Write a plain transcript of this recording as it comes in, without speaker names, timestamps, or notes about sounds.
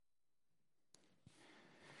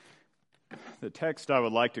The text I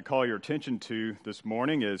would like to call your attention to this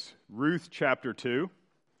morning is Ruth chapter 2.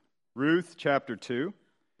 Ruth chapter 2.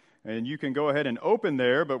 And you can go ahead and open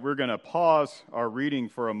there, but we're going to pause our reading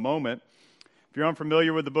for a moment. If you're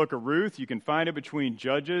unfamiliar with the book of Ruth, you can find it between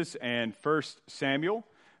Judges and 1 Samuel.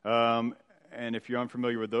 And if you're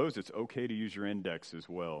unfamiliar with those, it's okay to use your index as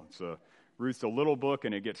well. Ruth's a little book,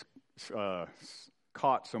 and it gets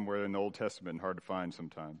caught somewhere in the Old Testament and hard to find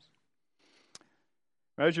sometimes.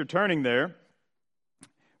 As you're turning there,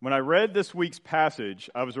 when I read this week's passage,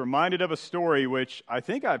 I was reminded of a story which I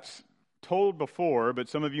think I've told before, but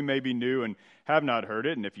some of you may be new and have not heard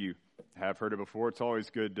it. And if you have heard it before, it's always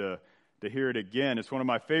good to hear it again. It's one of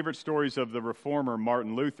my favorite stories of the reformer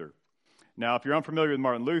Martin Luther. Now, if you're unfamiliar with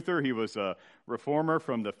Martin Luther, he was a reformer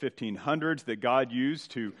from the 1500s that God used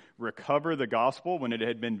to recover the gospel when it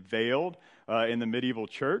had been veiled in the medieval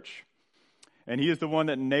church. And he is the one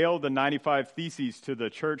that nailed the 95 Theses to the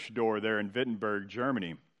church door there in Wittenberg,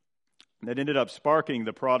 Germany. That ended up sparking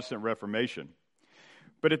the Protestant Reformation.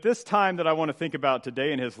 But at this time that I want to think about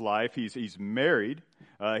today in his life, he's married,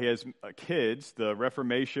 he has kids. The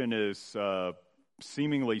Reformation is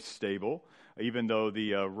seemingly stable, even though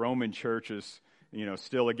the Roman Church is,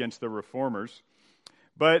 still against the reformers.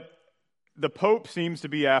 But the Pope seems to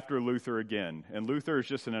be after Luther again, and Luther is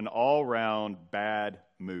just in an all-round bad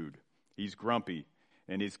mood. He's grumpy,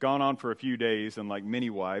 and he's gone on for a few days, and like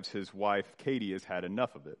many wives, his wife Katie has had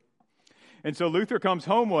enough of it. And so Luther comes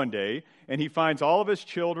home one day, and he finds all of his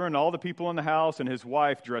children, all the people in the house, and his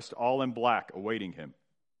wife dressed all in black, awaiting him.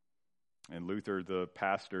 And Luther, the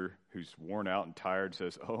pastor, who's worn out and tired,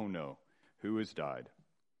 says, "Oh no, who has died?"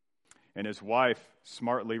 And his wife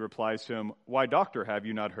smartly replies to him, "Why, doctor, have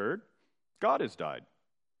you not heard? God has died."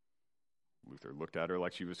 Luther looked at her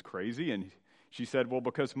like she was crazy, and she said, "Well,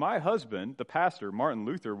 because my husband, the pastor, Martin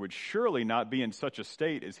Luther, would surely not be in such a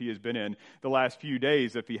state as he has been in the last few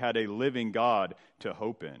days if he had a living God to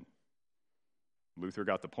hope in." Luther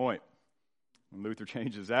got the point. And Luther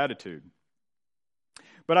changed his attitude.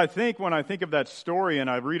 But I think when I think of that story and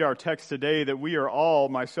I read our text today that we are all,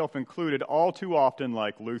 myself included, all too often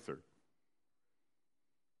like Luther.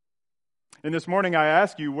 And this morning I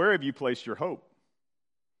ask you, where have you placed your hope?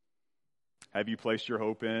 Have you placed your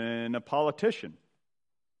hope in a politician?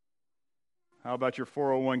 How about your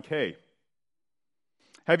 401k?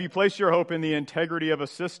 Have you placed your hope in the integrity of a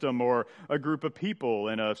system or a group of people,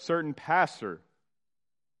 in a certain pastor?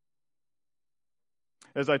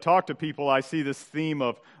 As I talk to people, I see this theme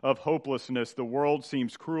of hopelessness. The world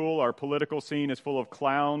seems cruel. Our political scene is full of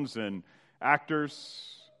clowns and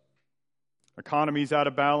actors. Economy's out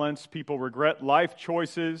of balance. People regret life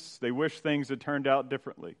choices. They wish things had turned out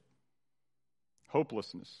differently.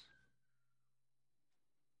 Hopelessness.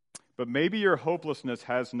 But maybe your hopelessness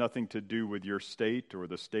has nothing to do with your state or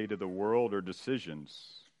the state of the world or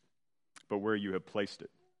decisions, but where you have placed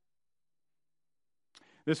it.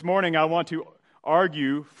 This morning I want to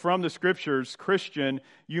argue from the Scriptures, Christian,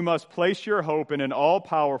 you must place your hope in an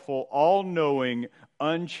all-powerful, all-knowing,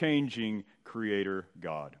 unchanging Creator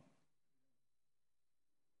God.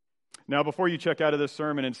 Now, before you check out of this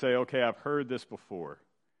sermon and say, okay, I've heard this before,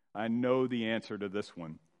 I know the answer to this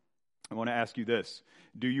one, I want to ask you this.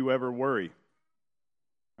 Do you ever worry?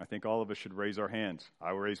 I think all of us should raise our hands.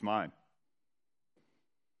 I will raise mine.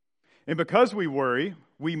 And because we worry,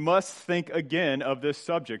 we must think again of this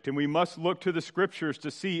subject, and we must look to the Scriptures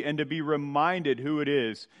to see and to be reminded who it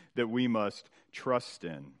is that we must trust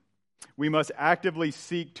in. We must actively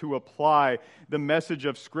seek to apply the message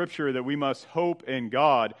of Scripture that we must hope in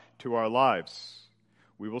God to our lives.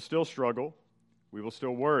 We will still struggle. We will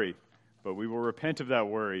still worry, but we will repent of that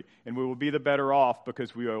worry, and we will be the better off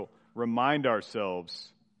because we will remind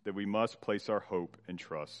ourselves that we must place our hope and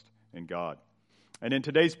trust in God. And in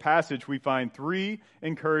today's passage, we find three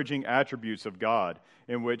encouraging attributes of God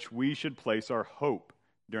in which we should place our hope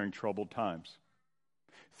during troubled times.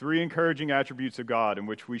 Three encouraging attributes of God in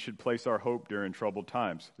which we should place our hope during troubled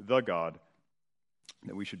times. The God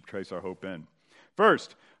that we should place our hope in.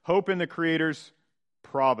 First, hope in the Creator's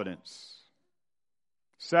providence.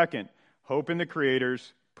 Second, hope in the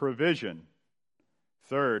Creator's provision.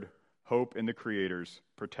 Third, hope in the Creator's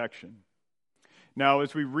protection. Now,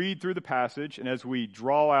 as we read through the passage and as we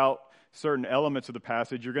draw out certain elements of the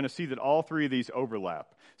passage, you're going to see that all three of these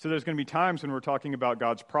overlap. So there's going to be times when we're talking about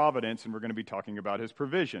God's providence and we're going to be talking about His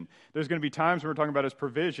provision. There's going to be times when we're talking about His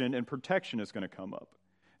provision and protection is going to come up.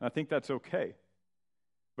 And I think that's okay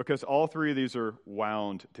because all three of these are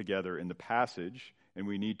wound together in the passage and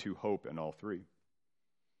we need to hope in all three.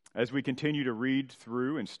 As we continue to read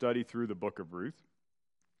through and study through the book of Ruth,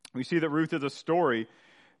 we see that Ruth is a story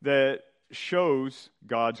that shows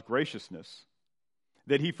God's graciousness.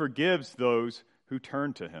 that he forgives those who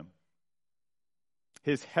turn to him.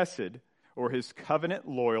 His hesed, or his covenant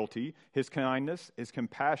loyalty, his kindness, his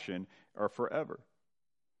compassion are forever.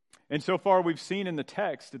 And so far we've seen in the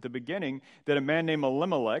text at the beginning that a man named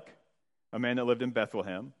Elimelech, a man that lived in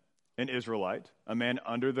Bethlehem, an Israelite, a man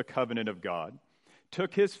under the covenant of God,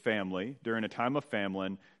 took his family during a time of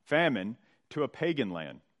famine to a pagan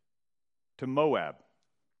land, to Moab.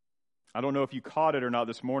 I don't know if you caught it or not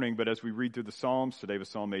this morning, but as we read through the Psalms, today was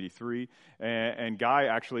Psalm 83, and Guy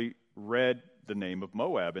actually read the name of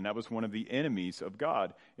Moab, and that was one of the enemies of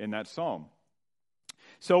God in that psalm.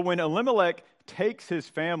 So when Elimelech takes his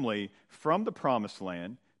family from the promised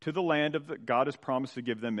land to the land that God has promised to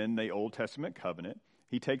give them in the Old Testament covenant,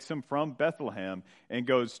 he takes them from Bethlehem and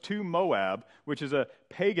goes to Moab, which is a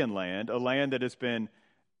pagan land, a land that has been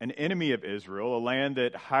an enemy of Israel, a land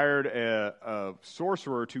that hired a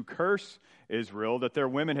sorcerer to curse Israel, that their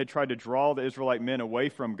women had tried to draw the Israelite men away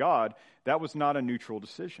from God. That was not a neutral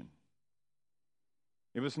decision.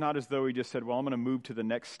 It was not as though he just said, well, I'm going to move to the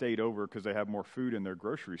next state over because they have more food in their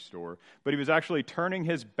grocery store. But he was actually turning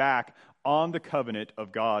his back on the covenant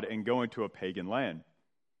of God and going to a pagan land.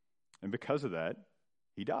 And because of that,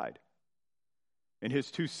 he died. And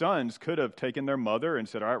his two sons could have taken their mother and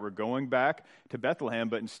said, all right, we're going back to Bethlehem.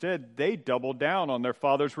 But instead, they doubled down on their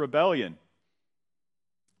father's rebellion.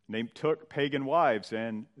 They took pagan wives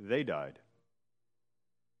and they died.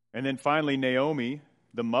 And then finally, Naomi,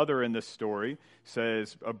 the mother in this story,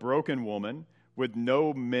 says a broken woman with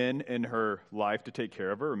no men in her life to take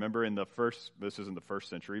care of her. Remember, this isn't the first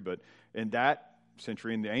century, but in that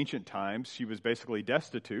century, in the ancient times, she was basically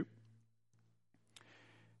destitute.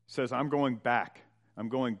 Says, I'm going back. I'm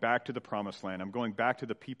going back to the promised land. I'm going back to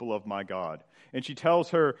the people of my God. And she tells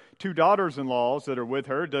her two daughters-in-laws that are with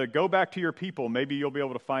her to go back to your people. Maybe you'll be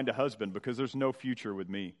able to find a husband because there's no future with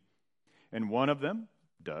me. And one of them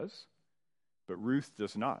does, but Ruth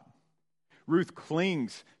does not. Ruth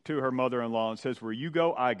clings to her mother-in-law and says, where you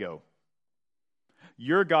go, I go.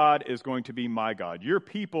 Your God is going to be my God. Your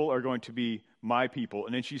people are going to be my people.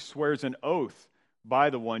 And then she swears an oath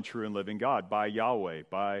by the one true and living God, by Yahweh,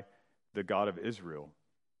 by the God of Israel.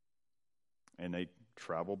 And they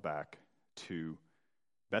travel back to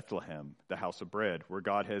Bethlehem, the house of bread, where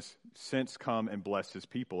God has since come and blessed his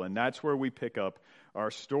people. And that's where we pick up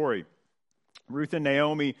our story. Ruth and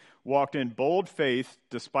Naomi walked in bold faith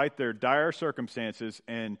despite their dire circumstances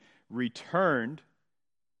and returned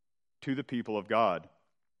to the people of God.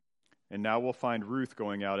 And now we'll find Ruth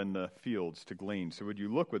going out in the fields to glean. So would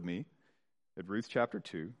you look with me at Ruth chapter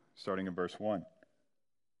 2, starting in verse 1.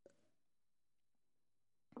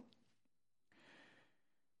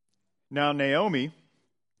 Now Naomi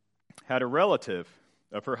had a relative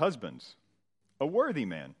of her husband's, a worthy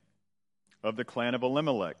man of the clan of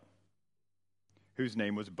Elimelech, whose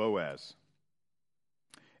name was Boaz.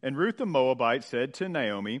 And Ruth the Moabite said to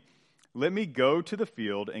Naomi, let me go to the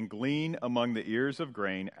field and glean among the ears of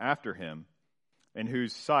grain after him, in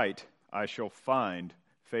whose sight I shall find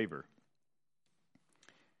favor.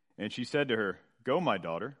 And she said to her, go, my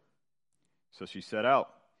daughter. So she set out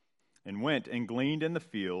and went and gleaned in the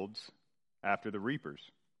fields after the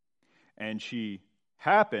reapers. And she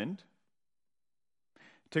happened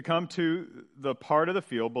to come to the part of the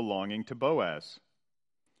field belonging to Boaz,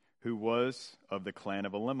 who was of the clan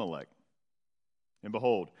of Elimelech. And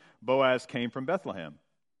behold, Boaz came from Bethlehem,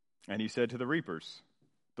 and he said to the reapers,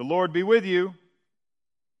 the Lord be with you.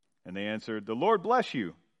 And they answered, the Lord bless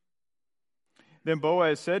you. Then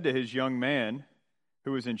Boaz said to his young man,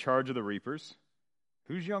 who was in charge of the reapers,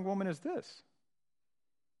 whose young woman is this?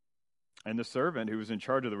 And the servant who was in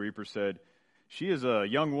charge of the reapers said, she is a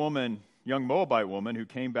young Moabite woman who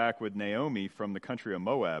came back with Naomi from the country of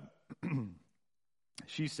Moab.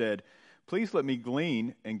 She said, please let me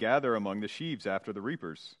glean and gather among the sheaves after the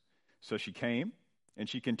reapers. So she came, and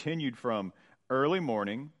she continued from early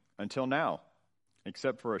morning until now,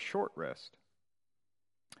 except for a short rest.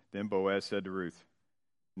 Then Boaz said to Ruth,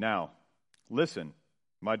 now, listen,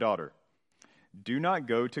 my daughter, do not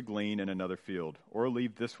go to glean in another field or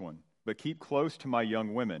leave this one, but keep close to my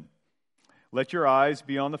young women. Let your eyes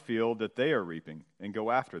be on the field that they are reaping, and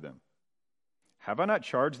go after them. Have I not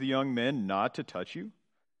charged the young men not to touch you?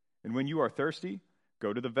 And when you are thirsty,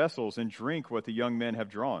 go to the vessels and drink what the young men have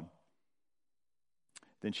drawn.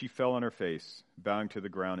 Then she fell on her face, bowing to the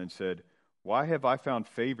ground, and said, why have I found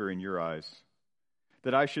favor in your eyes,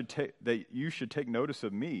 that you should take notice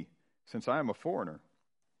of me, since I am a foreigner?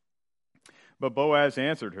 But Boaz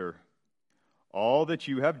answered her, all that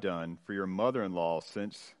you have done for your mother-in-law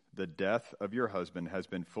since the death of your husband has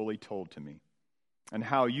been fully told to me, and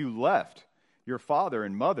how you left your father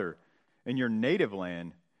and mother in your native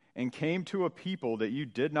land and came to a people that you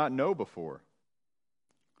did not know before.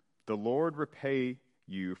 The Lord repay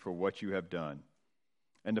you for what you have done,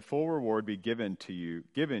 and the full reward be given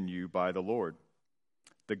you by the Lord,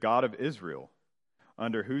 the God of Israel,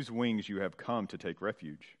 under whose wings you have come to take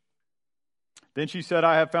refuge." Then she said,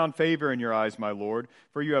 "I have found favor in your eyes, my Lord,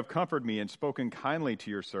 for you have comforted me and spoken kindly to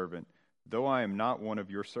your servant, though I am not one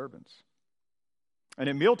of your servants." And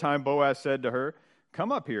at mealtime Boaz said to her,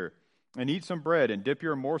 "Come up here and eat some bread and dip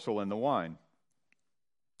your morsel in the wine."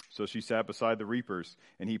 So she sat beside the reapers,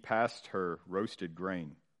 and he passed her roasted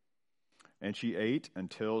grain. And she ate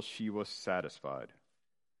until she was satisfied,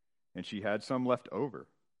 and she had some left over.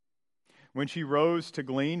 When she rose to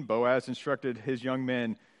glean, Boaz instructed his young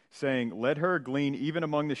men, saying, "Let her glean even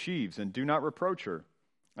among the sheaves, and do not reproach her.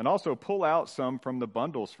 And also pull out some from the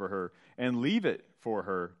bundles for her, and leave it for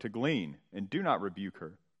her to glean, and do not rebuke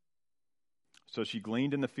her." So she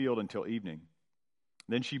gleaned in the field until evening.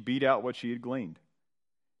 Then she beat out what she had gleaned.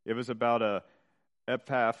 It was about an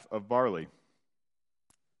ephah of barley.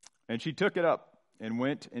 And she took it up and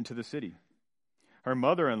went into the city. Her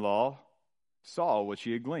mother-in-law saw what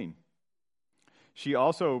she had gleaned. She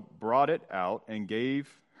also brought it out and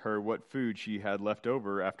gave her what food she had left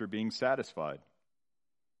over after being satisfied.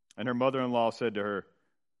 And her mother-in-law said to her,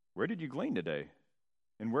 "Where did you glean today?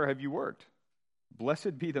 And where have you worked?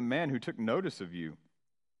 Blessed be the man who took notice of you."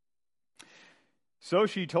 So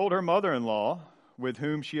she told her mother-in-law with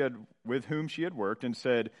whom she had worked, and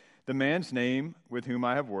said, "The man's name with whom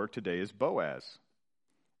I have worked today is Boaz."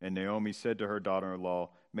 And Naomi said to her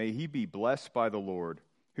daughter-in-law, "May he be blessed by the Lord,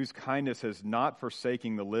 whose kindness has not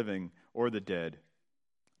forsaken the living or the dead."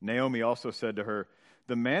 Naomi also said to her,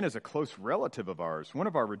 "The man is a close relative of ours, one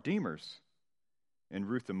of our redeemers." And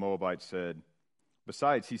Ruth the Moabite said,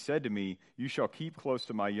 "Besides, he said to me, 'You shall keep close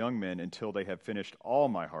to my young men until they have finished all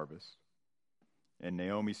my harvest.'" And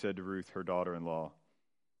Naomi said to Ruth, her daughter-in-law,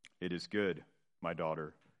 "It is good, my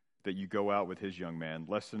daughter, that you go out with his young man,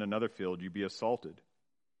 lest in another field you be assaulted."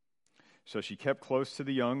 So she kept close to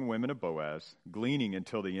the young women of Boaz, gleaning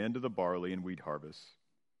until the end of the barley and wheat harvest.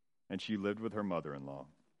 And she lived with her mother-in-law.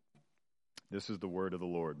 This is the word of the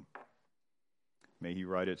Lord. May he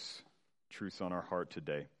write its truths on our heart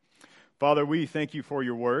today. Father, we thank you for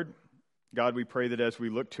your word. God, we pray that as we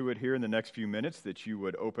look to it here in the next few minutes, that you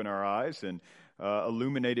would open our eyes and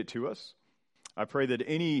illuminate it to us. I pray that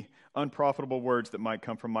any unprofitable words that might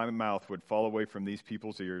come from my mouth would fall away from these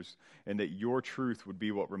people's ears, and that your truth would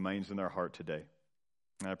be what remains in their heart today.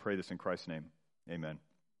 And I pray this in Christ's name. Amen.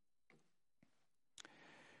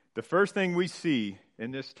 The first thing we see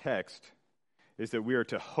in this text is that we are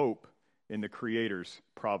to hope in the Creator's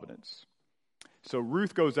providence. So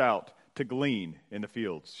Ruth goes out to glean in the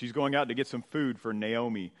fields. She's going out to get some food for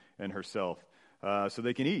Naomi and herself so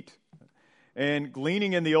they can eat. And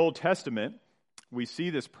gleaning in the Old Testament, we see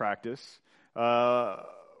this practice.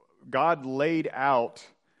 God laid out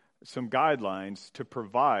some guidelines to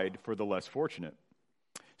provide for the less fortunate.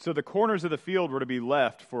 So the corners of the field were to be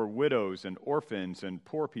left for widows and orphans and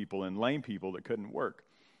poor people and lame people that couldn't work.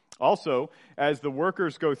 Also, as the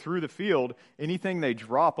workers go through the field, anything they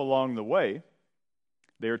drop along the way,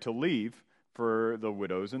 they are to leave for the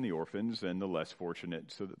widows and the orphans and the less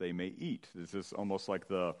fortunate so that they may eat. This is almost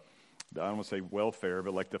like I don't want to say welfare,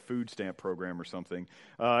 but like the food stamp program or something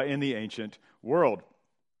in the ancient world.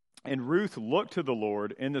 And Ruth looked to the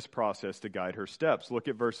Lord in this process to guide her steps. Look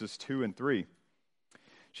at verses 2 and 3.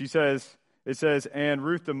 It says, "And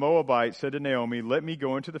Ruth the Moabite said to Naomi, 'Let me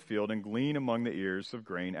go into the field and glean among the ears of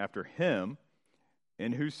grain after him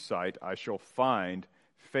in whose sight I shall find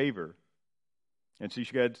favor.' And she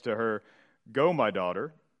said to her, 'Go, my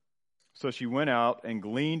daughter.' So she went out and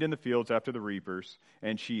gleaned in the fields after the reapers,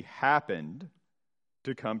 and she happened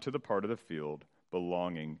to come to the part of the field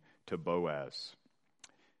belonging to Boaz."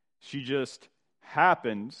 She just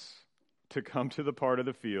happens to come to the part of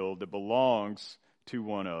the field that belongs to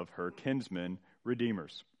one of her kinsmen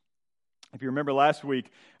redeemers. If you remember last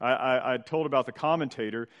week, I told about the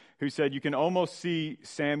commentator who said you can almost see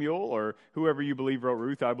Samuel, or whoever you believe wrote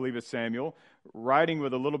Ruth, I believe it's Samuel, writing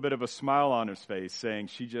with a little bit of a smile on his face, saying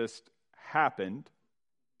she just happened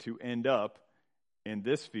to end up in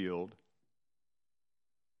this field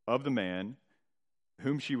of the man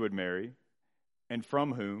whom she would marry and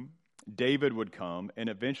from whom David would come and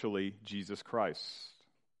eventually Jesus Christ.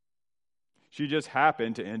 She just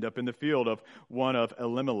happened to end up in the field of one of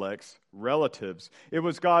Elimelech's relatives. It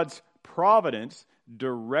was God's providence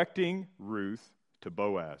directing Ruth to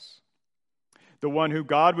Boaz, the one who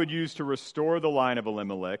God would use to restore the line of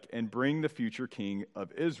Elimelech and bring the future king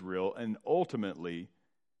of Israel, and ultimately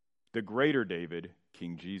the greater David,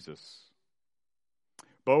 King Jesus.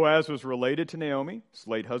 Boaz was related to Naomi, his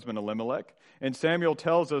late husband Elimelech, and Samuel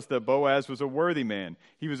tells us that Boaz was a worthy man.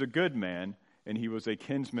 He was a good man, and he was a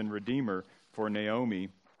kinsman redeemer for Naomi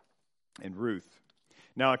and Ruth.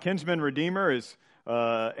 Now, a kinsman redeemer is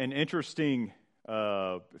an interesting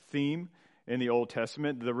theme in the Old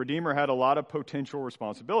Testament. The redeemer had a lot of potential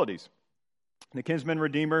responsibilities. The kinsman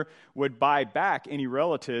redeemer would buy back any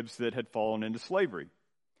relatives that had fallen into slavery.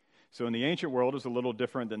 So in the ancient world, it's a little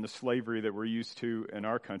different than the slavery that we're used to in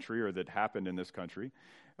our country or that happened in this country,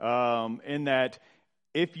 in that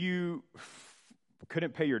if you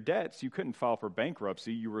couldn't pay your debts, you couldn't file for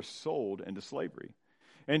bankruptcy, you were sold into slavery.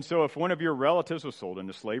 And so if one of your relatives was sold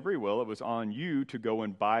into slavery, well, it was on you to go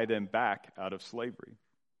and buy them back out of slavery.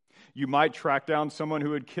 You might track down someone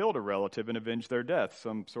who had killed a relative and avenge their death,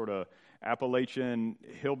 some sort of Appalachian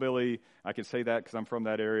hillbilly, I can say that because I'm from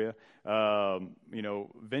that area,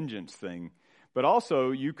 vengeance thing. But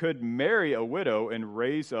also, you could marry a widow and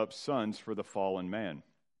raise up sons for the fallen man.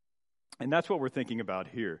 And that's what we're thinking about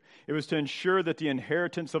here. It was to ensure that the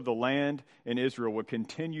inheritance of the land in Israel would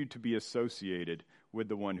continue to be associated with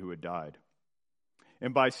the one who had died.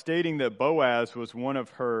 And by stating that Boaz was one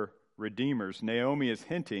of her redeemers, Naomi is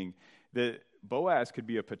hinting that Boaz could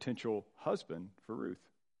be a potential husband for Ruth.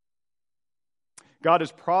 God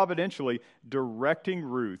is providentially directing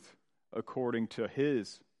Ruth according to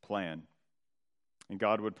his plan. And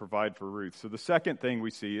God would provide for Ruth. So the second thing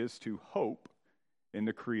we see is to hope in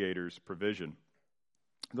the Creator's provision.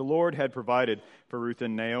 The Lord had provided for Ruth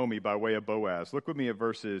and Naomi by way of Boaz. Look with me at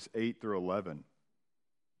verses 8 through 11.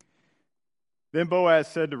 Then Boaz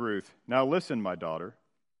said to Ruth, "Now listen, my daughter,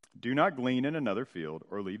 do not glean in another field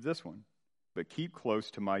or leave this one, but keep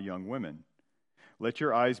close to my young women. Let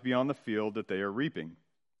your eyes be on the field that they are reaping,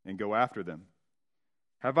 and go after them.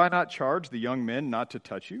 Have I not charged the young men not to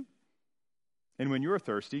touch you? And when you are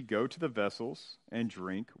thirsty, go to the vessels and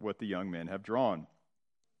drink what the young men have drawn."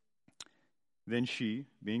 Then she,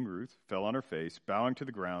 being Ruth, fell on her face, bowing to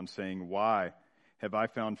the ground, saying, "Why have I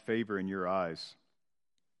found favor in your eyes,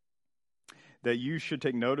 that you should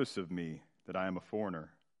take notice of me, that I am a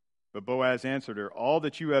foreigner?" But Boaz answered her, "All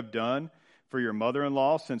that you have done for your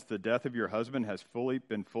mother-in-law since the death of your husband has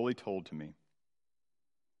been fully told to me.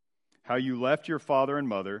 How you left your father and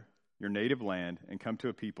mother, your native land, and come to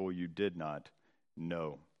a people you did not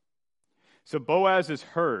know." So Boaz has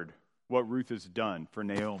heard what Ruth has done for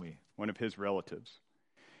Naomi, one of his relatives.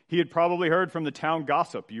 He had probably heard from the town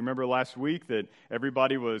gossip. You remember last week that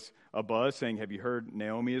everybody was abuzz saying, "Have you heard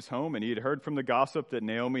Naomi is home?" And he had heard from the gossip that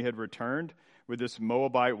Naomi had returned with this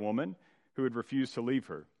Moabite woman who had refused to leave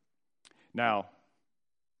her. Now,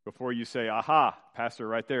 before you say, "Aha, pastor,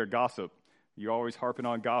 right there, gossip," you're always harping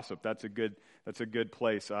on gossip. That's a good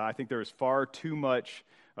place. I think there's far too much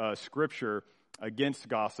scripture against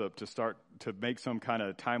gossip to start to make some kind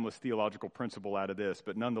of timeless theological principle out of this.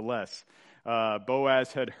 But nonetheless,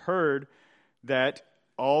 Boaz had heard that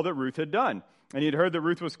all that Ruth had done. And he had heard that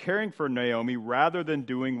Ruth was caring for Naomi rather than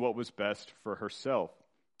doing what was best for herself.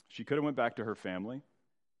 She could have went back to her family.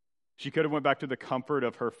 She could have went back to the comfort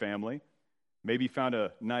of her family. Maybe found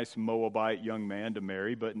a nice Moabite young man to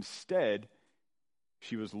marry, but instead,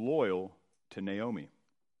 she was loyal to Naomi.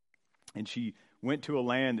 And she went to a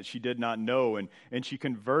land that she did not know, and she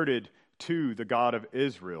converted to the God of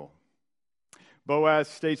Israel. Boaz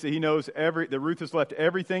states that he knows that Ruth has left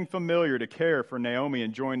everything familiar to care for Naomi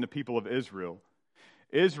and join the people of Israel.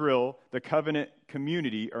 Israel, the covenant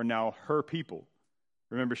community, are now her people.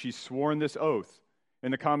 Remember, she's sworn this oath.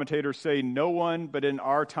 And the commentators say no one but in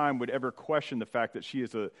our time would ever question the fact that she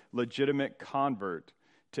is a legitimate convert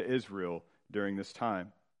to Israel during this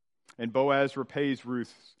time. And Boaz repays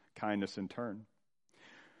Ruth's kindness in turn.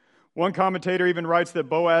 One commentator even writes that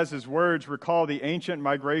Boaz's words recall the ancient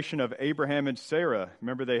migration of Abraham and Sarah.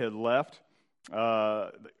 Remember, they had left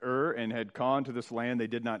Ur and had gone to this land they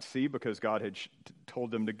did not see because God had told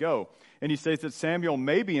them to go. And he states that Samuel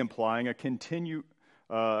may be implying a continual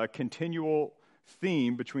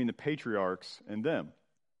theme between the patriarchs and them.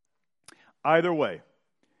 Either way,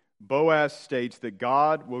 Boaz states that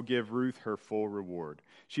God will give Ruth her full reward.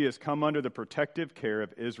 She has come under the protective care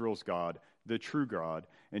of Israel's God, the true God,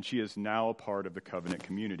 and she is now a part of the covenant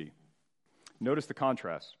community. Notice the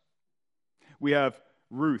contrast. We have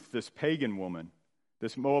Ruth, this pagan woman,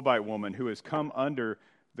 this Moabite woman who has come under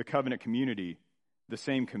the covenant community, the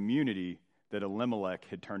same community that Elimelech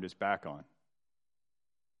had turned his back on.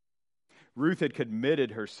 Ruth had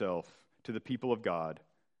committed herself to the people of God,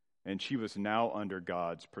 and she was now under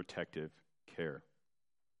God's protective care.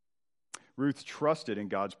 Ruth trusted in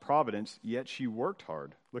God's providence, yet she worked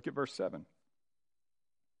hard. Look at verse 7.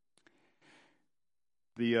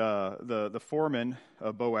 the foreman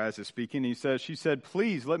of Boaz is speaking. He says, she said,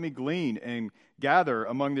 "Please let me glean and gather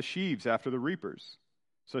among the sheaves after the reapers."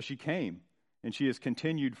 So she came, and she has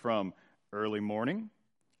continued from early morning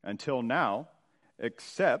until now,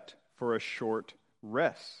 except for a short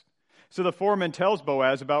rest. So the foreman tells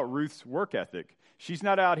Boaz about Ruth's work ethic. She's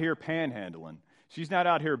not out here panhandling. She's not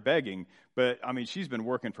out here begging, but she's been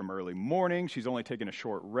working from early morning. She's only taken a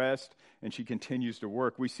short rest, and she continues to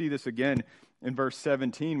work. We see this again in verse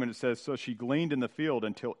 17 when it says, "So she gleaned in the field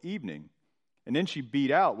until evening, and then she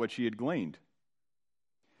beat out what she had gleaned."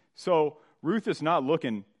 So Ruth is not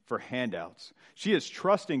looking for handouts. She is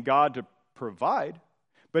trusting God to provide,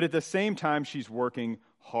 but at the same time, she's working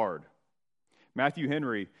hard. Matthew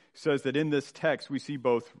Henry says that in this text, we see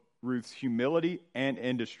both Ruth's humility and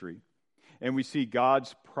industry. And we see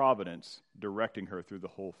God's providence directing her through the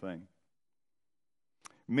whole thing.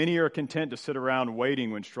 Many are content to sit around waiting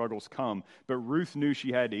when struggles come, but Ruth knew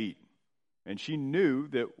she had to eat. And she knew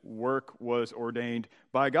that work was ordained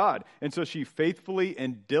by God. And so she faithfully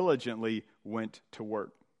and diligently went to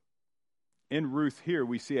work. In Ruth here,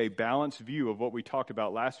 we see a balanced view of what we talked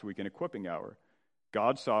about last week in Equipping Hour.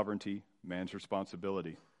 God's sovereignty, man's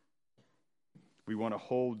responsibility. We want to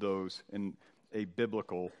hold those in a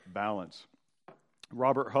biblical balance.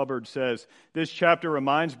 Robert Hubbard says, "This chapter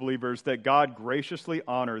reminds believers that God graciously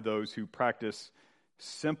honors those who practice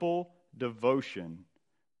simple devotion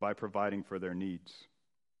by providing for their needs."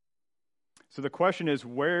 So the question is,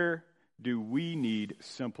 where do we need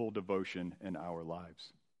simple devotion in our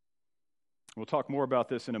lives? We'll talk more about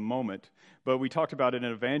this in a moment, but we talked about it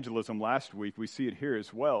in evangelism last week. We see it here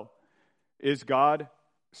as well. Is God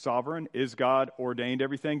sovereign? Is God ordained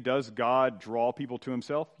everything? Does God draw people to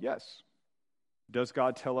himself? Yes. Does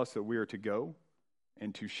God tell us that we are to go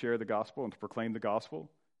and to share the gospel and to proclaim the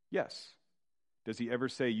gospel? Yes. Does he ever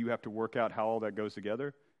say you have to work out how all that goes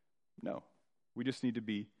together? No. We just need to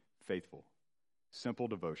be faithful. Simple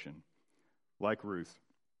devotion, like Ruth.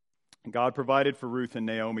 God provided for Ruth and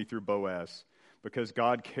Naomi through Boaz because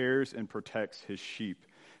God cares and protects his sheep.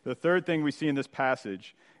 The third thing we see in this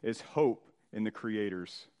passage is hope in the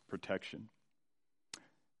Creator's protection.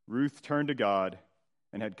 Ruth turned to God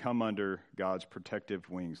and had come under God's protective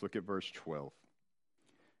wings. Look at verse 12.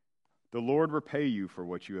 "The Lord repay you for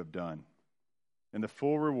what you have done, and the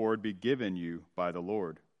full reward be given you by the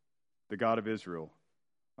Lord, the God of Israel,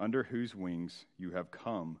 under whose wings you have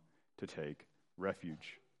come to take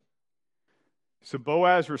refuge." So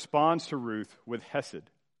Boaz responds to Ruth with hesed,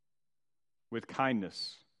 with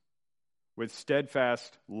kindness, with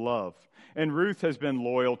steadfast love. And Ruth has been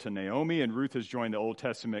loyal to Naomi, and Ruth has joined the Old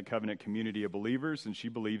Testament covenant community of believers, and she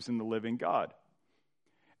believes in the living God.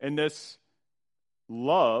 And this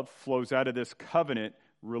love flows out of this covenant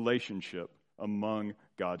relationship among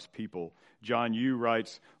God's people. John Yu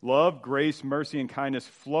writes, "Love, grace, mercy, and kindness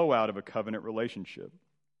flow out of a covenant relationship."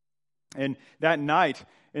 And that night,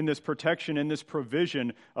 in this protection, in this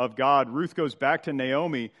provision of God, Ruth goes back to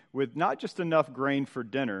Naomi with not just enough grain for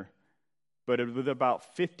dinner, but with about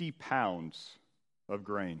 50 pounds of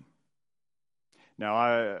grain.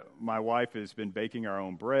 Now, my wife has been baking our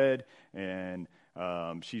own bread, and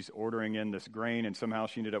she's ordering in this grain, and somehow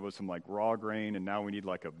she ended up with some raw grain, and now we need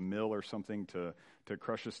a mill or something to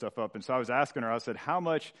crush this stuff up. And so I was asking her, I said, how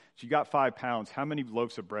much, she got 5 pounds, how many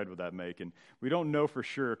loaves of bread would that make? And we don't know for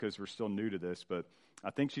sure because we're still new to this, but I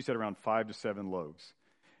think she said around 5 to 7 loaves.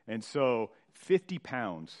 And so 50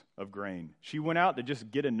 pounds of grain. She went out to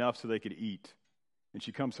just get enough so they could eat. And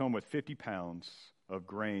she comes home with 50 pounds of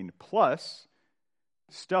grain, plus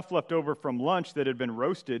stuff left over from lunch that had been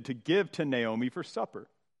roasted to give to Naomi for supper.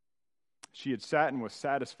 She had sat and was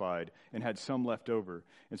satisfied and had some left over.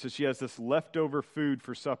 And so she has this leftover food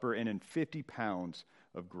for supper and in 50 pounds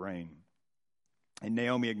of grain. And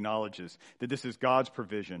Naomi acknowledges that this is God's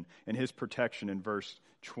provision and his protection in verse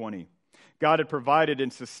 20. God had provided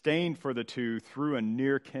and sustained for the two through a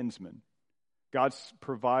near kinsman. God's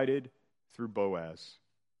provided through Boaz.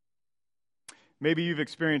 Maybe you've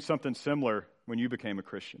experienced something similar when you became a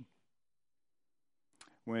Christian.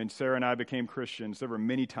 When Sarah and I became Christians, there were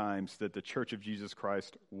many times that the Church of Jesus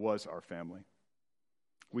Christ was our family.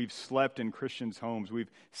 We've slept in Christians' homes.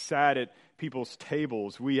 We've sat at people's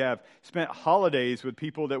tables. We have spent holidays with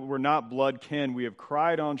people that were not blood kin. We have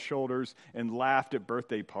cried on shoulders and laughed at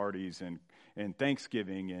birthday parties and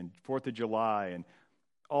Thanksgiving and 4th of July and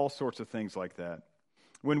all sorts of things like that.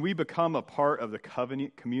 When we become a part of the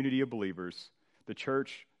covenant community of believers, the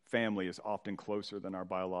church family is often closer than our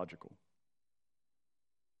biological.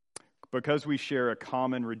 Because we share a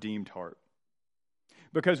common redeemed heart.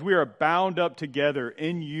 Because we are bound up together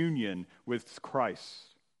in union with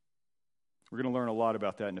Christ. We're going to learn a lot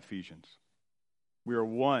about that in Ephesians. We are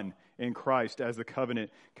one in Christ as the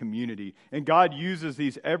covenant community. And God uses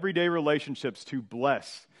these everyday relationships to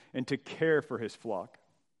bless and to care for his flock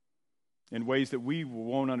in ways that we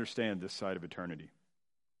won't understand this side of eternity.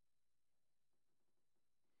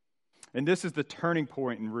 And this is the turning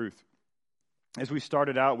point in Ruth. As we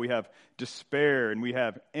started out, we have despair, and we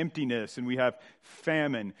have emptiness, and we have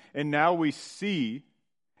famine. And now we see,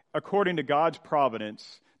 according to God's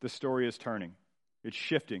providence, the story is turning. It's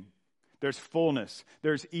shifting. There's fullness.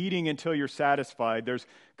 There's eating until you're satisfied. There's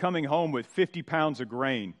coming home with 50 pounds of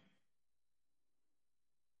grain.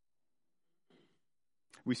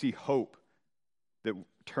 We see hope that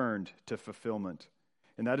turned to fulfillment.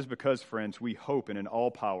 And that is because, friends, we hope in an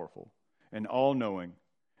all-powerful and all-knowing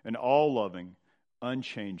and all-loving,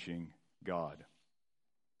 unchanging God.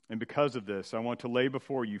 And because of this, I want to lay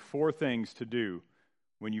before you 4 things to do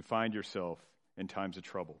when you find yourself in times of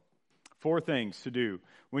trouble. 4 things to do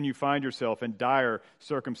when you find yourself in dire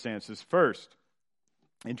circumstances. First,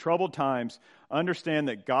 in troubled times, understand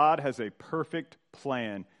that God has a perfect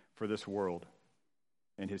plan for this world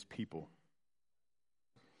and his people.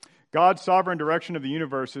 God's sovereign direction of the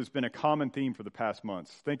universe has been a common theme for the past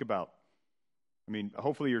months. Think about,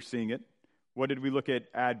 hopefully you're seeing it. What did we look at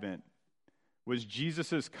Advent? Was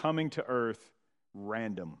Jesus' coming to earth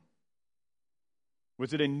random?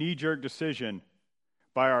 Was it a knee-jerk decision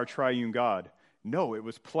by our triune God? No, it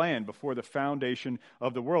was planned before the foundation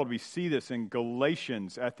of the world. We see this in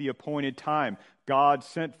Galatians. At the appointed time, God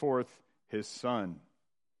sent forth his Son.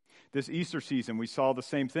 This Easter season, we saw the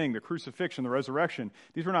same thing, the crucifixion, the resurrection.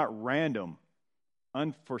 These were not random,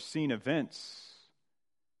 unforeseen events,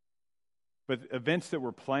 but events that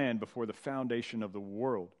were planned before the foundation of the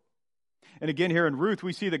world. And again, here in Ruth,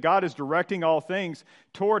 we see that God is directing all things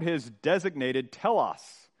toward his designated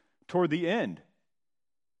telos, toward the end.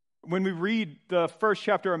 When we read the first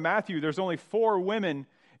chapter of Matthew, there's only 4 women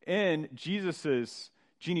in Jesus'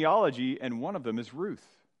 genealogy, and one of them is Ruth.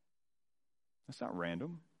 That's not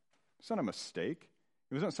random. It's not a mistake.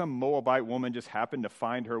 It wasn't some Moabite woman just happened to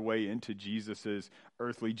find her way into Jesus'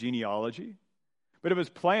 earthly genealogy. But it was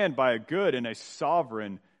planned by a good and a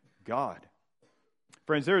sovereign God.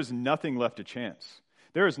 Friends, there is nothing left to chance.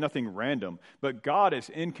 There is nothing random. But God is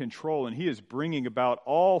in control, and he is bringing about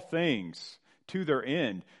all things to their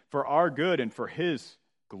end for our good and for his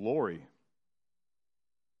glory.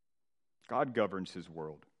 God governs his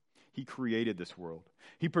world. He created this world.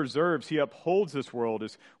 He preserves, he upholds this world.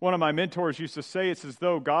 As one of my mentors used to say, it's as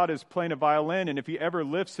though God is playing a violin, and if he ever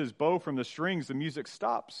lifts his bow from the strings, the music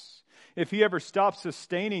stops. If he ever stops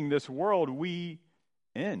sustaining this world, we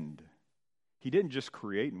end. He didn't just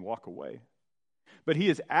create and walk away, but he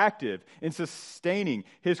is active in sustaining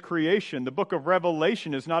his creation. The book of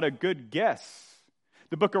Revelation is not a good guess.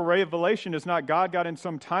 The book of Revelation is not God got in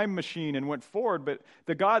some time machine and went forward, but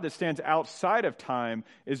the God that stands outside of time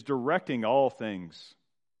is directing all things.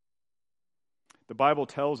 The Bible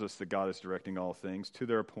tells us that God is directing all things to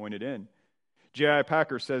their appointed end. J.I.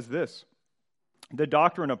 Packer says this: the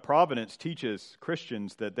doctrine of providence teaches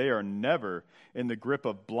Christians that they are never in the grip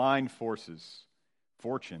of blind forces,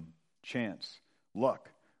 fortune, chance, luck,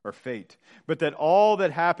 or fate, but that all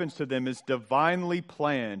that happens to them is divinely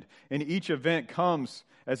planned, and each event comes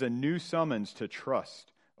as a new summons to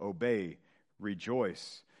trust, obey,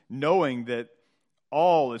 rejoice, knowing that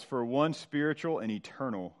all is for one spiritual and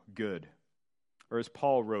eternal good. Or as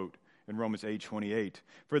Paul wrote in Romans 8:28,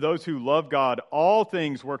 for those who love God, all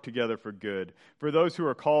things work together for good, for those who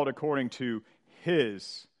are called according to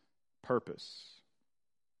his purpose.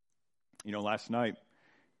 Last night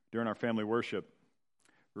during our family worship,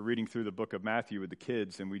 we're reading through the book of Matthew with the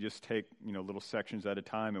kids, and we just take, little sections at a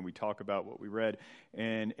time, and we talk about what we read.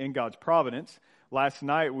 And in God's providence, last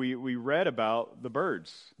night we read about the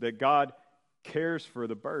birds, that God cares for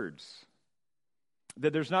the birds,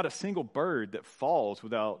 that there's not a single bird that falls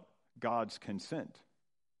without God's consent,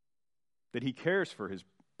 that he cares for his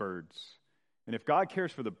birds. And if God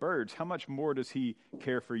cares for the birds, how much more does he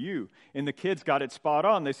care for you? And the kids got it spot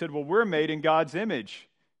on. They said, well, we're made in God's image.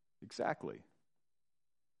 Exactly.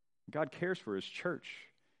 God cares for his church.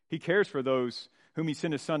 He cares for those whom he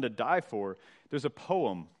sent his son to die for. There's a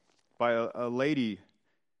poem by a lady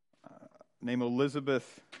named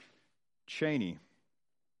Elizabeth Cheney.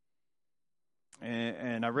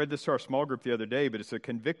 And I read this to our small group the other day, but it's a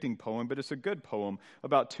convicting poem, but it's a good poem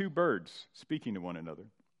about 2 birds speaking to one another.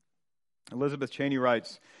 Elizabeth Cheney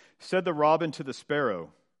writes, said the robin to the sparrow,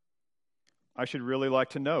 I should really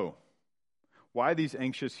like to know why these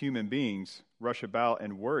anxious human beings rush about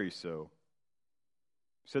and worry so.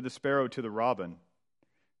 Said the sparrow to the robin,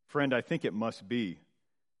 friend, I think it must be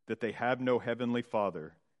that they have no heavenly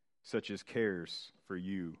Father such as cares for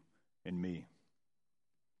you and me.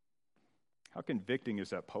 How convicting is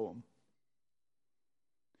that poem?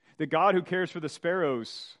 The God who cares for the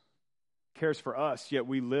sparrows cares for us, yet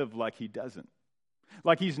we live like he doesn't.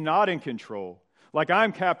 Like he's not in control. Like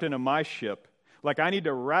I'm captain of my ship. Like I need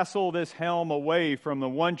to wrestle this helm away from the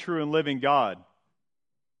one true and living God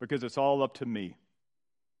because it's all up to me.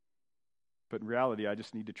 But in reality, I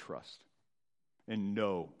just need to trust and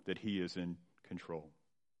know that he is in control.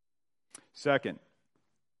 Second,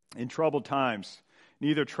 in troubled times,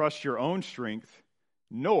 neither trust your own strength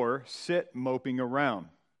nor sit moping around.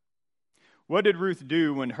 What did Ruth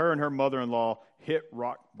do when her and her mother-in-law hit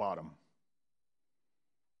rock bottom?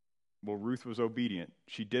 Well, Ruth was obedient.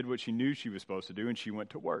 She did what she knew she was supposed to do, and she went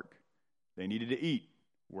to work. They needed to eat.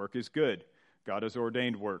 Work is good. God has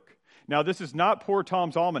ordained work. Now, this is not Poor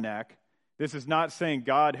Tom's Almanac. This is not saying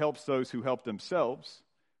God helps those who help themselves.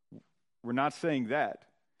 We're not saying that.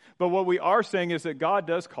 But what we are saying is that God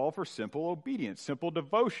does call for simple obedience, simple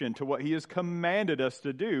devotion to what he has commanded us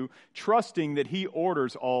to do, trusting that he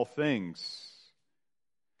orders all things.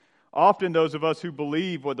 Often those of us who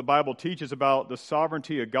believe what the Bible teaches about the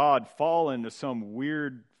sovereignty of God fall into some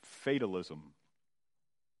weird fatalism.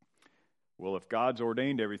 Well, if God's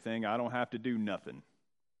ordained everything, I don't have to do nothing.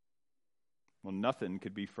 Well, nothing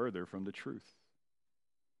could be further from the truth.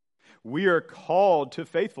 We are called to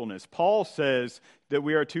faithfulness. Paul says that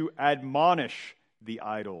we are to admonish the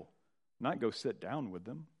idle, not go sit down with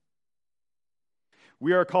them.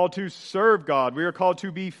 We are called to serve God. We are called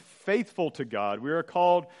to be faithful to God. We are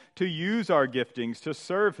called to use our giftings to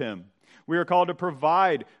serve him. We are called to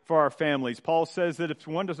provide for our families. Paul says that if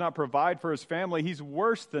one does not provide for his family, he's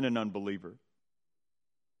worse than an unbeliever.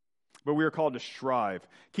 But we are called to strive,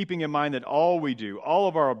 keeping in mind that all we do, all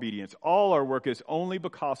of our obedience, all our work is only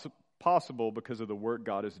possible because of the work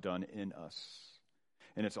God has done in us.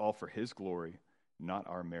 And it's all for his glory, not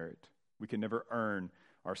our merit. We can never earn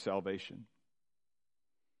our salvation.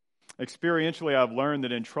 Experientially, I've learned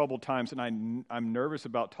that in troubled times, and I'm nervous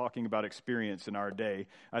about talking about experience in our day.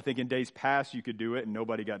 I think in days past you could do it and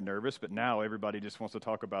nobody got nervous, but now everybody just wants to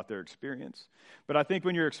talk about their experience. But I think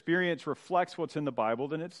when your experience reflects what's in the Bible,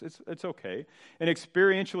 then it's okay. And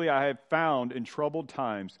experientially, I have found in troubled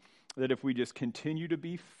times that if we just continue to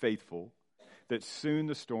be faithful, that soon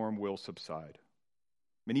the storm will subside.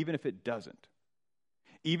 And even if it doesn't,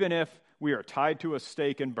 even if we are tied to a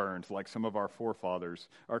stake and burned like some of our forefathers,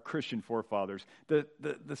 our Christian forefathers,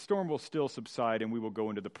 the storm will still subside and we will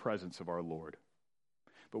go into the presence of our Lord.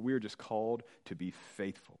 But we are just called to be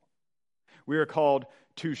faithful. We are called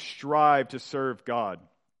to strive to serve God.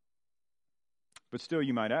 But still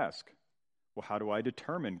you might ask, well, how do I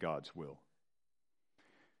determine God's will?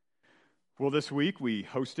 Well, this week we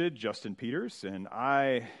hosted Justin Peters, and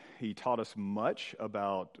he taught us much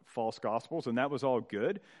about false gospels, and that was all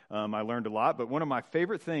good. I learned a lot, but one of my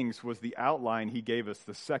favorite things was the outline he gave us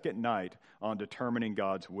the second night on determining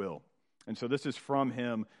God's will. And so this is from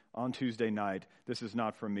him on Tuesday night. This is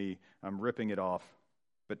not from me. I'm ripping it off,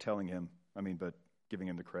 but giving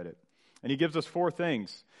him the credit. And he gives us 4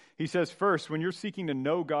 things. He says, first, when you're seeking to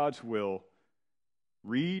know God's will,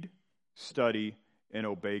 read, study, and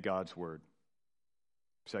obey God's word.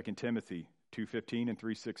 2 Timothy 2:15 and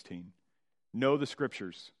 3:16. Know the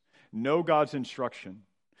scriptures. Know God's instruction.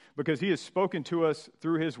 Because he has spoken to us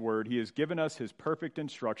through his word. He has given us his perfect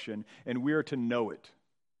instruction, and we are to know it.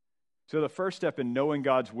 So the first step in knowing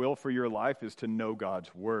God's will for your life is to know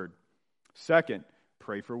God's word. Second,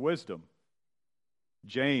 pray for wisdom.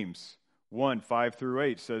 James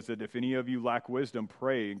 1:5-8 says that if any of you lack wisdom,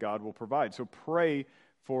 pray and God will provide. So pray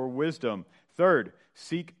for wisdom. Third,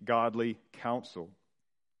 seek godly counsel.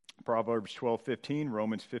 Proverbs 12:15,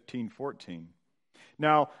 Romans 15:14.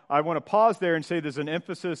 Now, I want to pause there and say there's an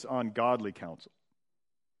emphasis on godly counsel.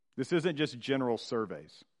 This isn't just general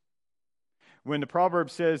surveys. When the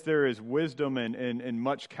proverb says there is wisdom and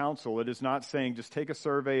much counsel, it is not saying just take a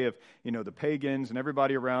survey of the pagans and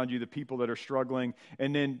everybody around you, the people that are struggling,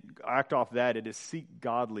 and then act off that. It is seek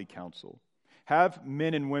godly counsel. Have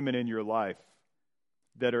men and women in your life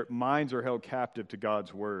that minds are held captive to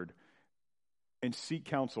God's word, and seek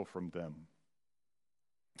counsel from them.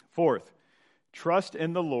 Fourth, trust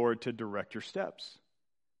in the Lord to direct your steps.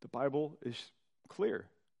 The Bible is clear.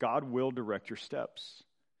 God will direct your steps.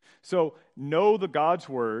 So know God's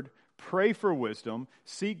word, pray for wisdom,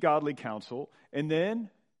 seek godly counsel, and then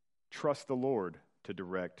trust the Lord to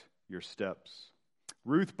direct your steps.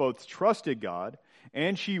 Ruth both trusted God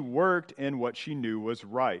and she worked in what she knew was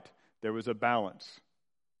right. There was a balance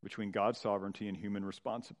between God's sovereignty and human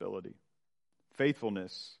responsibility.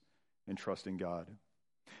 Faithfulness and trusting God.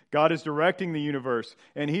 God is directing the universe,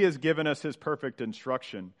 and He has given us His perfect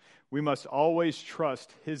instruction. We must always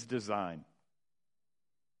trust His design,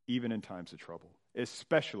 even in times of trouble,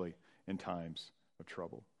 especially in times of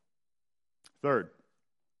trouble. Third,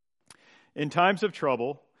 in times of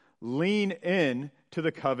trouble, lean in to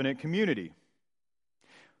the covenant community.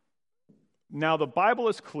 Now, the Bible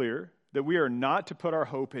is clear that we are not to put our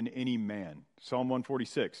hope in any man. Psalm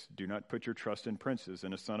 146, do not put your trust in princes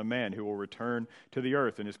and a son of man who will return to the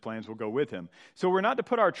earth and his plans will go with him. So we're not to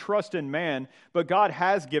put our trust in man, but God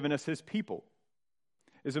has given us His people.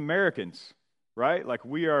 As Americans, right? Like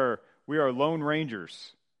we are lone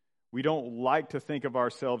rangers. We don't like to think of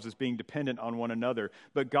ourselves as being dependent on one another,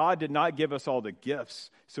 but God did not give us all the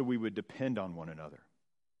gifts so we would depend on one another.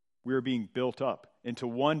 We are being built up into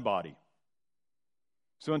one body.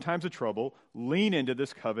 So in times of trouble, lean into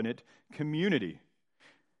this covenant community.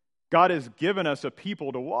 God has given us a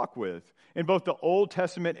people to walk with. In both the Old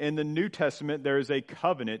Testament and the New Testament, there is a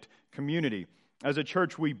covenant community. As a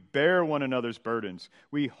church, we bear one another's burdens.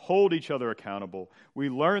 We hold each other accountable. We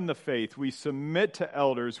learn the faith. We submit to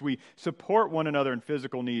elders. We support one another in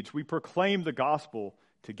physical needs. We proclaim the gospel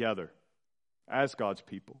together as God's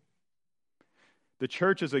people. The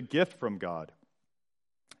church is a gift from God.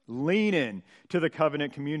 Lean in to the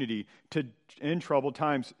covenant community in troubled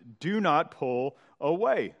times. Do not pull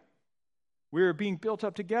away. We are being built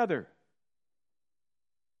up together.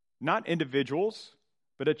 Not individuals,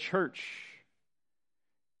 but a church.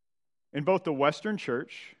 In both the Western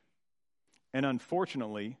church and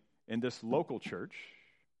unfortunately in this local church,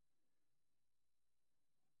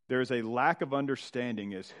 there is a lack of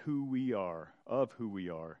understanding of who we are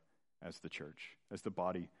as the church, as the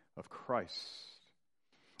body of Christ.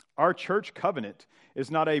 Our church covenant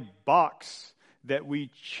is not a box that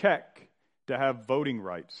we check to have voting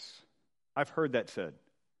rights. I've heard that said.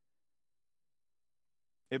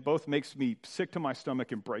 It both makes me sick to my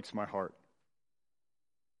stomach and breaks my heart.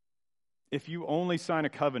 If you only sign a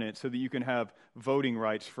covenant so that you can have voting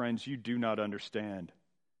rights, friends, you do not understand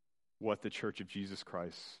what the Church of Jesus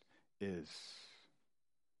Christ is.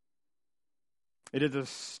 It is a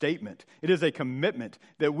statement. It is a commitment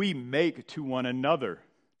that we make to one another.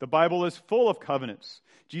 The Bible is full of covenants.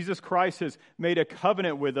 Jesus Christ has made a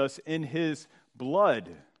covenant with us in His blood.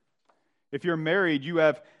 If you're married, you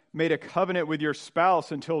have made a covenant with your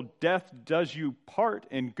spouse until death does you part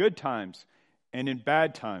in good times and in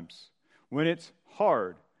bad times. When it's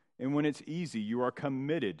hard and when it's easy, you are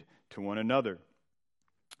committed to one another.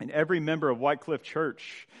 And every member of White Cliff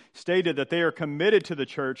Church stated that they are committed to the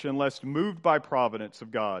church unless moved by providence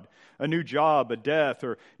of God, a new job, a death,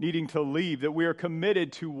 or needing to leave, that we are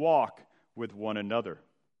committed to walk with one another.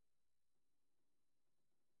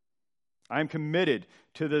 I am committed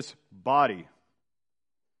to this body.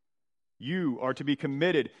 You are to be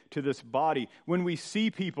committed to this body. When we see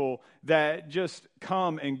people that just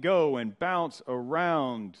come and go and bounce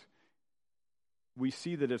around, we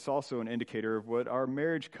see that it's also an indicator of what our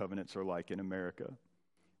marriage covenants are like in America.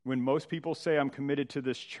 When most people say, I'm committed to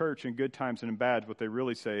this church in good times and in bad, what they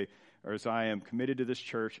really say is, I am committed to this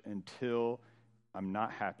church until I'm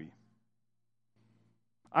not happy.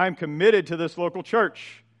 I'm committed to this local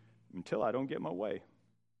church until I don't get my way.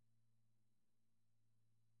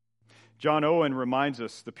 John Owen reminds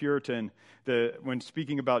us, the Puritan, that when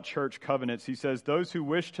speaking about church covenants, he says, those who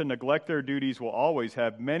wish to neglect their duties will always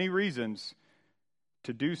have many reasons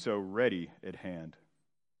to do so ready at hand.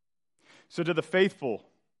 So to the faithful,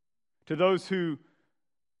 to those who,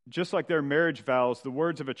 just like their marriage vows, the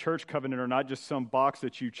words of a church covenant are not just some box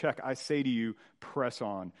that you check. I say to you, press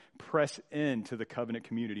on. Press into the covenant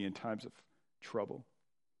community in times of trouble.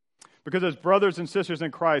 Because as brothers and sisters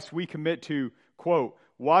in Christ, we commit to, quote,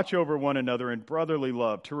 watch over one another in brotherly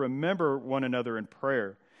love, to remember one another in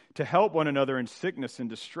prayer, to help one another in sickness and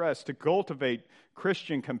distress, to cultivate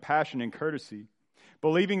Christian compassion and courtesy,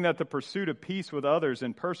 believing that the pursuit of peace with others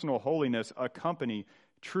and personal holiness accompany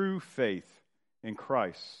true faith in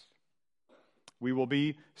Christ. We will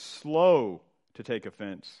be slow to take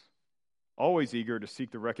offense, always eager to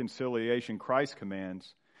seek the reconciliation Christ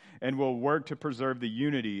commands, and will work to preserve the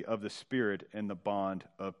unity of the Spirit and the bond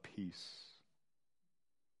of peace.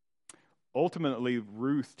 Ultimately,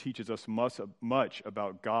 Ruth teaches us much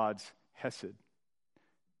about God's hesed,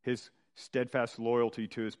 His steadfast loyalty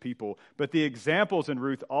to His people. But the examples in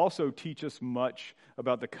Ruth also teach us much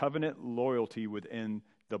about the covenant loyalty within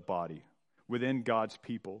the body, within God's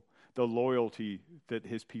people, the loyalty that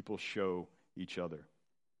His people show each other.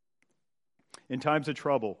 In times of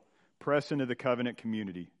trouble, press into the covenant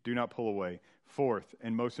community. Do not pull away. Fourth,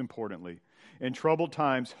 and most importantly, in troubled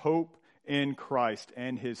times, hope in Christ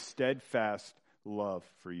and His steadfast love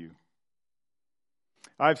for you.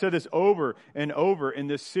 I've said this over and over in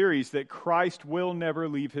this series that Christ will never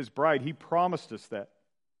leave his bride. He promised us that.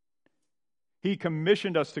 He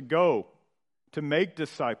commissioned us to go, to make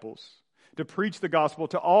disciples, to preach the gospel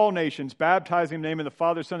to all nations, baptizing in the name of the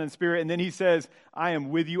Father, Son, and Spirit. And then he says, I am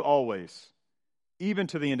with you always, even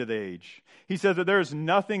to the end of the age. He says that there is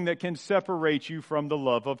nothing that can separate you from the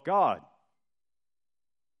love of God.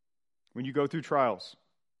 When you go through trials,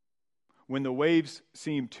 when the waves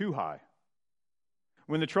seem too high,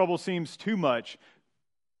 when the trouble seems too much,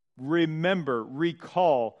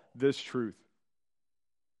 recall this truth,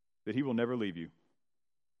 that he will never leave you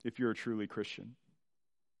if you're a truly Christian.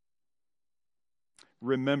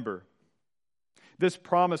 Remember, these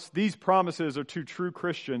promises are to true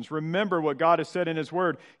Christians. Remember what God has said in his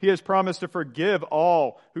word. He has promised to forgive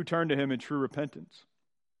all who turn to him in true repentance.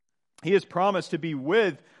 He has promised to be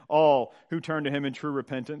with all who turn to him in true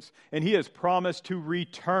repentance. And he has promised to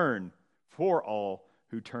return for all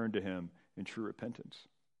who turn to him in true repentance.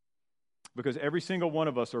 Because every single one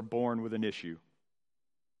of us are born with an issue.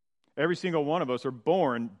 Every single one of us are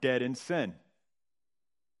born dead in sin.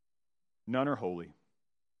 None are holy.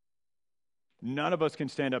 None of us can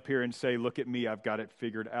stand up here and say, look at me, I've got it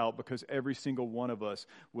figured out, because every single one of us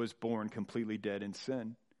was born completely dead in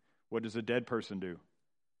sin. What does a dead person do?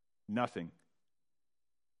 Nothing.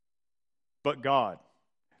 But God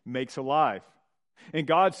makes alive. And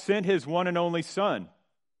God sent his one and only Son,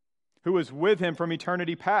 who was with him from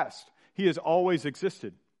eternity past. He has always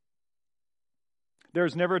existed. There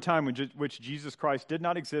is never a time which Jesus Christ did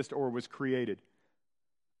not exist or was created.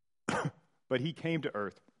 But he came to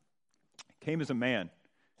earth, came as a man,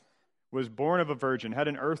 was born of a virgin, had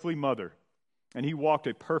an earthly mother, and he walked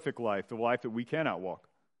a perfect life, the life that we cannot walk.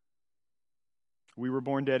 We were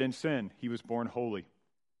born dead in sin. He was born holy,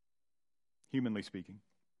 humanly speaking.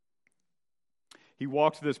 He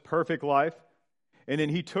walked this perfect life, and then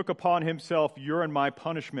he took upon himself your and my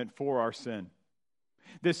punishment for our sin.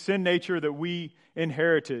 This sin nature that we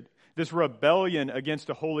inherited, this rebellion against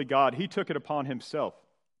a holy God, he took it upon himself.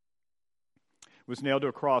 Was nailed to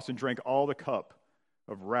a cross and drank all the cup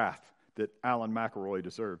of wrath that Alan McElroy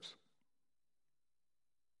deserves.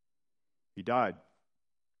 He died,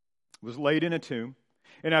 was laid in a tomb,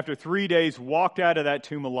 and after 3 days walked out of that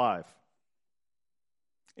tomb alive.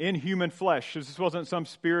 In human flesh. This wasn't some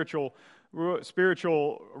spiritual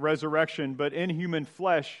resurrection, but in human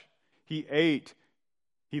flesh, he ate,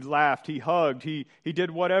 he laughed, he hugged, he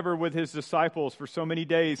did whatever with his disciples for so many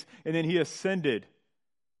days, and then he ascended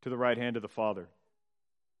to the right hand of the Father.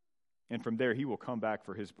 And from there, he will come back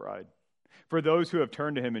for his bride. For those who have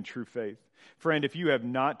turned to him in true faith. Friend, if you have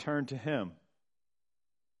not turned to him,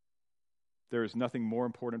 there is nothing more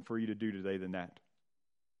important for you to do today than that.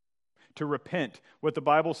 To repent, what the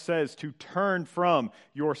Bible says, to turn from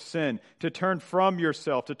your sin, to turn from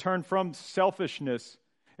yourself, to turn from selfishness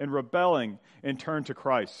and rebelling and turn to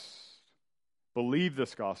Christ. Believe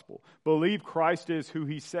this gospel. Believe Christ is who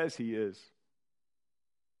he says he is.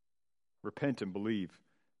 Repent and believe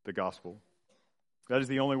the gospel. That is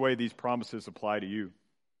the only way these promises apply to you.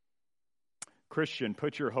 Christian,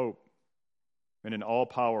 put your hope in an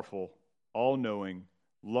all-powerful, all-knowing,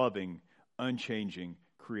 loving, unchanging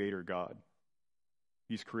Creator God.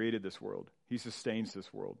 He's created this world. He sustains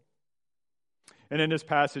this world. And in this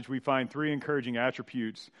passage, we find three encouraging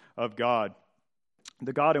attributes of God,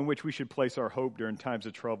 the God in which we should place our hope during times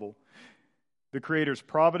of trouble. The Creator's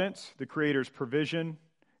providence, the Creator's provision,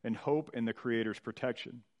 and hope in the Creator's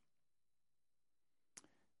protection.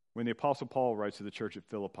 When the Apostle Paul writes to the church at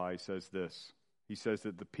Philippi, he says this. He says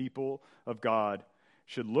that the people of God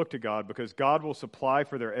should look to God because God will supply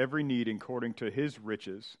for their every need according to his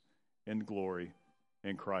riches and glory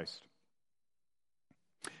in Christ.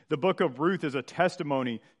 The book of Ruth is a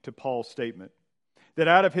testimony to Paul's statement that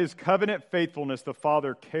out of his covenant faithfulness, the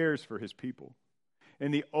Father cares for his people.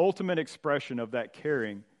 And the ultimate expression of that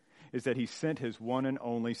caring is that he sent his one and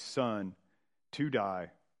only Son to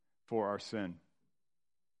die for our sin.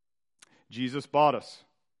 Jesus bought us.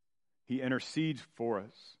 He intercedes for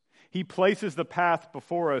us. He places the path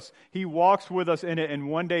before us. He walks with us in it, and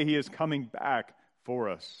one day he is coming back for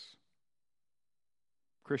us.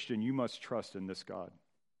 Christian, you must trust in this God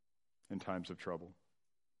in times of trouble.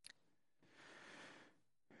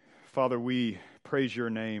 Father, we praise your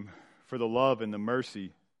name for the love and the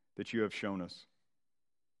mercy that you have shown us.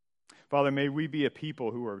 Father, may we be a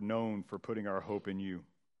people who are known for putting our hope in you.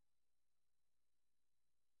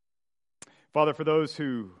 Father, for those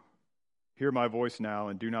who hear my voice now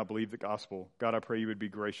and do not believe the gospel, God, I pray you would be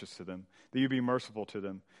gracious to them, that you would be merciful to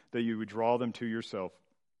them, that you would draw them to yourself,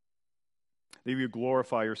 that you would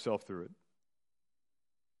glorify yourself through it.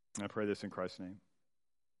 I pray this in Christ's name.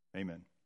 Amen.